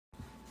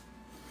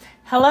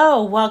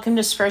Hello, welcome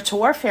to Spiritual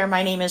Warfare.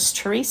 My name is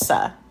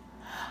Teresa.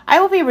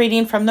 I will be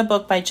reading from the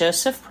book by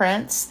Joseph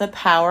Prince, The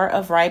Power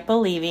of Right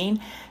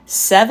Believing,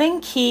 7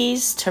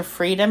 Keys to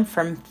Freedom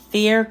from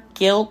Fear,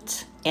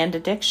 Guilt, and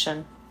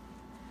Addiction.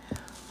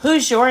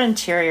 Who's your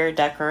interior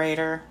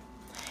decorator?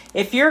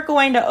 If you're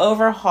going to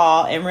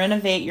overhaul and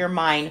renovate your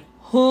mind,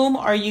 whom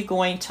are you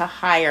going to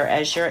hire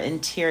as your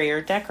interior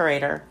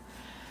decorator?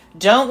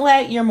 Don't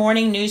let your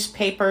morning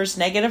newspapers,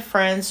 negative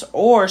friends,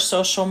 or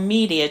social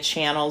media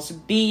channels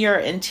be your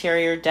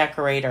interior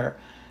decorator.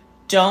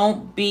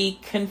 Don't be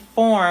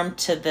conformed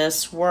to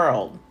this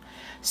world.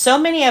 So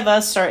many of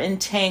us are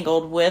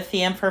entangled with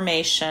the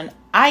information,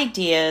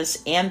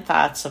 ideas, and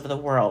thoughts of the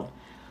world.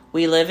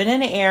 We live in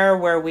an era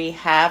where we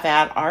have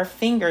at our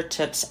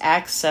fingertips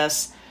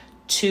access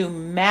to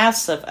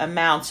massive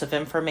amounts of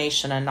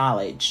information and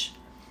knowledge.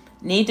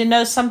 Need to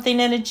know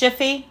something in a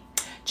jiffy?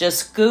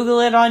 Just Google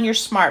it on your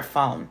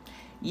smartphone.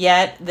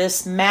 Yet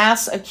this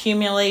mass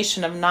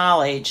accumulation of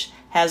knowledge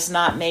has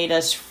not made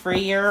us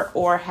freer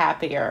or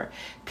happier.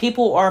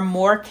 People are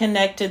more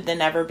connected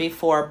than ever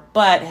before,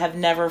 but have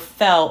never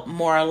felt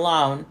more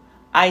alone,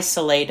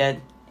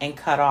 isolated, and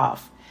cut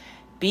off.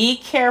 Be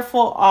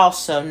careful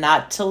also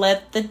not to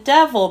let the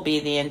devil be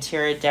the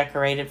interior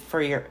decorator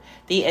for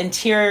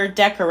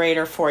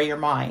your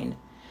mind.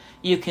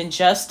 You can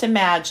just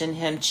imagine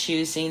him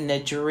choosing the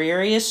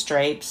dreariest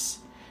drapes,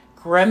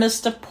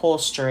 grimmest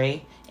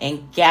upholstery,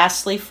 and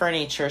ghastly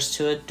furnitures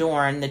to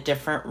adorn the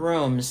different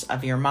rooms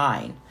of your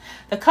mind.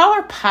 The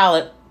color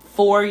palette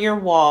for your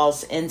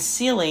walls and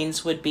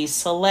ceilings would be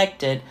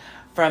selected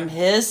from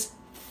his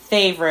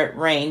favorite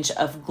range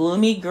of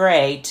gloomy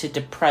gray to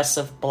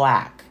depressive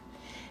black.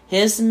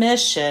 His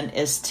mission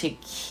is to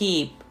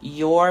keep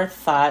your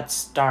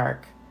thoughts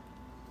dark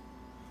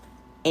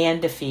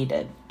and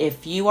defeated.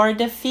 If you are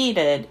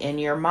defeated in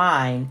your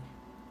mind,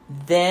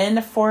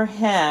 then for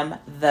him,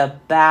 the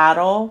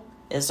battle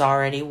is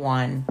already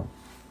won.